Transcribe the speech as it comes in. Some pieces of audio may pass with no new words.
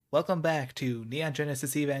Welcome back to Neon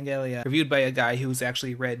Genesis Evangelion, reviewed by a guy who's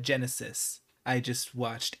actually read Genesis. I just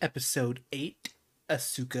watched episode 8,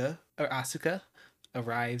 Asuka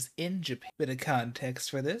arrives in Japan. Bit of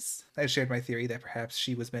context for this. I shared my theory that perhaps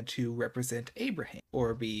she was meant to represent Abraham,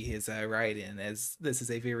 or be his write-in, as this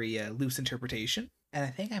is a very loose interpretation. And I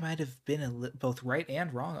think I might have been both right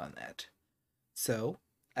and wrong on that. So,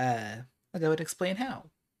 I'll go and explain how.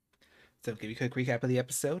 So, give you a quick recap of the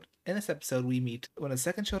episode. In this episode, we meet one of the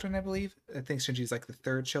second children, I believe. I think Shinji's like the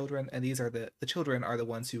third children, and these are the children are the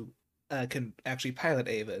ones who can actually pilot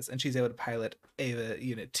Ava's, and she's able to pilot Ava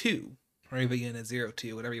Unit 2, or Ava Unit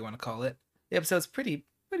 02, whatever you want to call it. The episode's pretty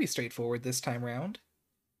straightforward this time round,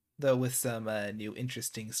 though with some new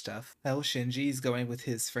interesting stuff. Shinji's going with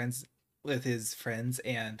his friends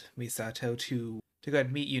and Misato to go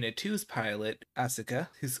and meet Unit 2's pilot, Asuka,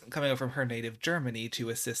 who's coming over from her native Germany to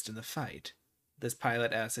assist in the fight. This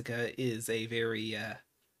pilot, Asuka, is a very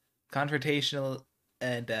confrontational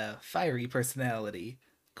and fiery personality,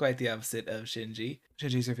 quite the opposite of Shinji.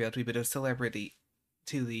 Shinji's revealed to be a bit of a celebrity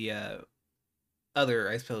to the other,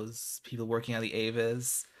 I suppose, people working on the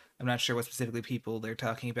Avas. I'm not sure what specifically people they're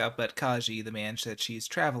talking about, but Kaji, the man that she's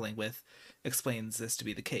traveling with, explains this to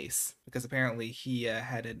be the case, because apparently he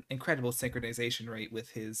had an incredible synchronization rate with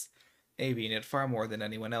his AV unit, far more than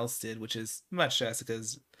anyone else did, which is much to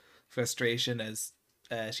Asuka's frustration, as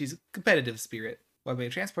she's a competitive spirit. While being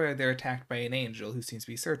transported, they're attacked by an angel who seems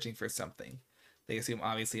to be searching for something. They assume,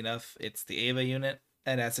 obviously enough, it's the Ava unit,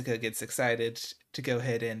 and Asuka gets excited to go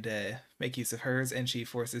ahead and make use of hers, and she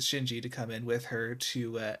forces Shinji to come in with her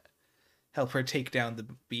to help her take down the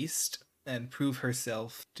beast and prove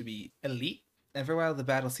herself to be elite. And for a while, the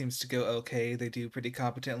battle seems to go okay. They do pretty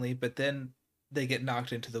competently, but then they get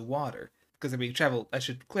knocked into the water because they're being traveled. I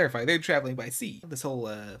should clarify, they're traveling by sea. This whole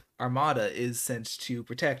armada is sent to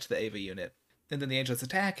protect the Ava unit, and then the angel that's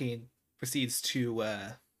attacking proceeds to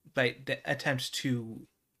attempt to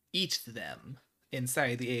eat them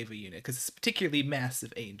inside the Ava unit, because it's a particularly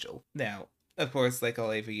massive angel. Now, of course, like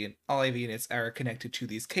all AV units are connected to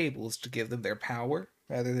these cables to give them their power,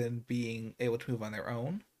 rather than being able to move on their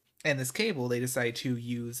own. And this cable they decide to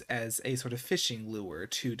use as a sort of fishing lure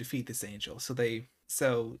to defeat this angel.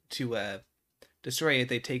 So to destroy it,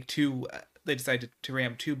 they take they decide to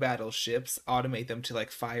ram two battleships, automate them to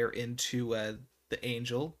like fire into the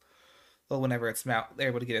angel. Well, whenever they're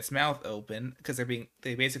able to get its mouth open, because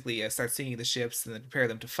they basically start seeing the ships and then prepare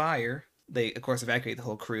them to fire. They, of course, evacuate the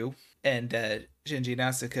whole crew, and Shinji and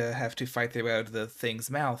Asuka have to fight their way out of the thing's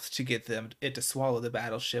mouth to get it to swallow the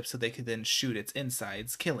battleship so they can then shoot its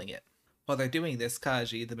insides, killing it. While they're doing this,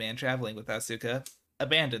 Kaji, the man traveling with Asuka,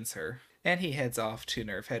 abandons her, and he heads off to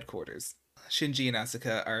Nerve headquarters. Shinji and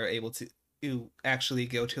Asuka are able to actually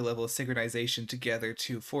go to a level of synchronization together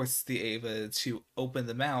to force the Ava to open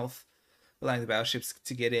the mouth, allowing the battleships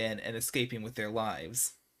to get in and escaping with their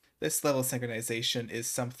lives. This level of synchronization is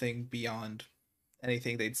something beyond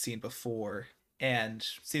anything they'd seen before, and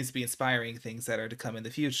seems to be inspiring things that are to come in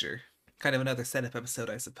the future. Kind of another setup episode,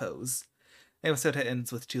 I suppose. The episode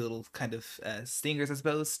ends with two little kind of stingers, I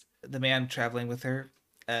suppose. The man traveling with her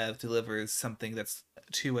delivers something that's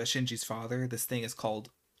to Shinji's father. This thing is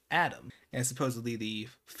called Adam, and it's supposedly the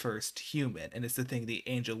first human, and it's the thing the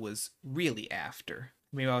angel was really after.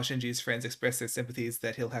 Meanwhile, Shinji's friends express their sympathies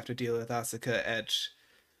that he'll have to deal with Asuka at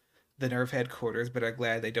the Nerve headquarters, but are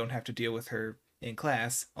glad they don't have to deal with her in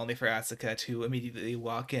class, only for Asuka to immediately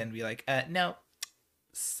walk in and be like, no,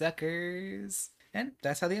 suckers. And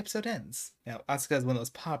that's how the episode ends. Now, Asuka is one of those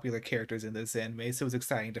popular characters in this anime, so it was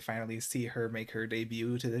exciting to finally see her make her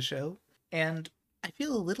debut to the show. And I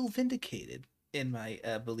feel a little vindicated in my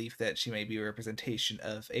belief that she may be a representation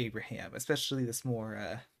of Abraham, especially this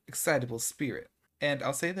more excitable spirit. And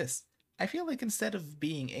I'll say this, I feel like instead of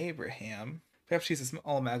being Abraham, perhaps she's a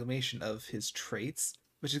small amalgamation of his traits,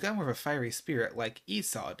 but she's got more of a fiery spirit like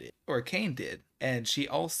Esau did, or Cain did. And she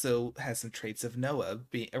also has some traits of Noah,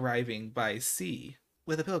 arriving by sea,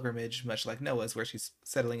 with a pilgrimage much like Noah's, where she's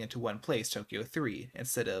settling into one place, Tokyo 3,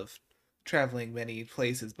 instead of traveling many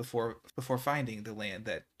places before finding the land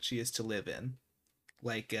that she is to live in,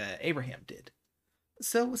 like Abraham did.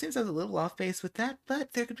 So it seems I was a little off base with that,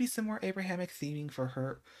 but there could be some more Abrahamic theming for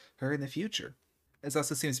her in the future. This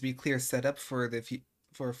also seems to be a clear setup for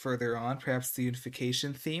further on, perhaps the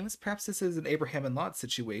unification themes. Perhaps this is an Abraham and Lot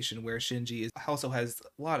situation where Shinji also has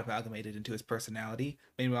Lot amalgamated into his personality.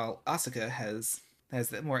 Meanwhile, Asuka has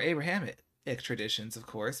the more Abrahamic traditions, of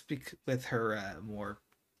course, with her more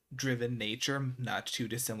driven nature, not too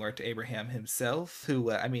dissimilar to Abraham himself,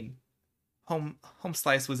 who, Home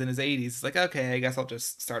Slice was in his 80s. It's like, okay, I guess I'll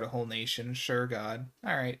just start a whole nation. Sure, God.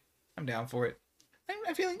 All right, I'm down for it.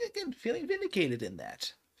 I'm feeling, again, feeling vindicated in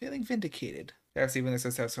that. Feeling vindicated. Perhaps even this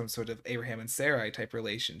does have some sort of Abraham and Sarai type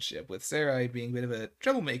relationship, with Sarai being a bit of a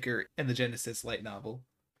troublemaker in the Genesis light novel.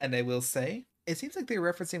 And I will say, it seems like they're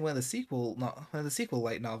referencing one of the sequel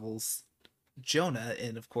light novels, Jonah,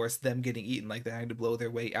 and of course them getting eaten, like they're having to blow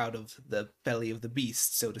their way out of the belly of the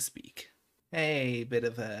beast, so to speak. Hey, bit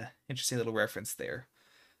of a interesting little reference there.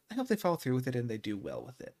 I hope they follow through with it and they do well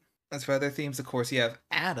with it. As for other themes, of course, you have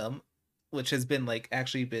Adam, which has been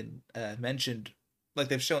actually been mentioned, like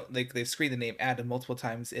they've screened the name Adam multiple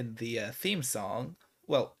times in the theme song.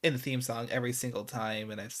 Well, in the theme song every single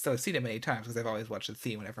time, and I've seen it many times because I've always watched the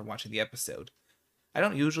theme whenever I'm watching the episode. I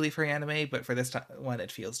don't usually for anime, but for this one,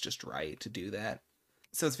 it feels just right to do that.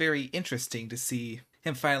 So it's very interesting to see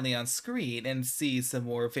him finally on screen and see some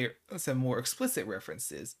more explicit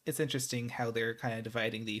references. It's interesting how they're kind of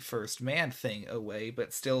dividing the first man thing away,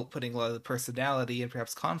 but still putting a lot of the personality and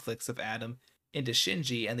perhaps conflicts of Adam into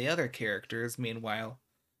Shinji and the other characters. Meanwhile,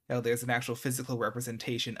 there's an actual physical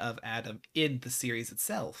representation of Adam in the series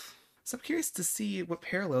itself. So I'm curious to see what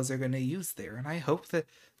parallels they're going to use there, and I hope that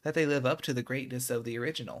they live up to the greatness of the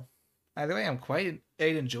original. Either way, I'm quite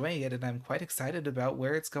enjoying it, and I'm quite excited about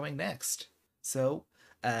where it's going next. So,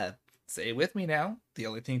 say it with me now. The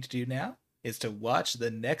only thing to do now is to watch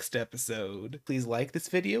the next episode. Please like this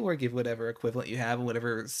video or give whatever equivalent you have and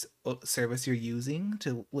whatever service you're using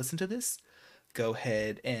to listen to this. Go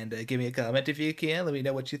ahead and give me a comment if you can. Let me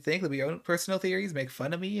know what you think. Let me know your own personal theories. Make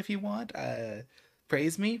fun of me if you want.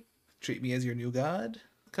 Praise me. Treat me as your new god.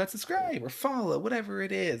 Subscribe or follow, whatever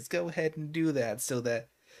it is. Go ahead and do that so that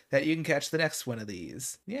you can catch the next one of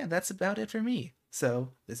these. Yeah, that's about it for me. So,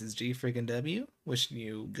 this is G-W, wishing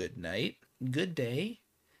you good night, good day,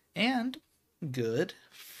 and good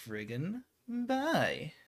friggin' bye.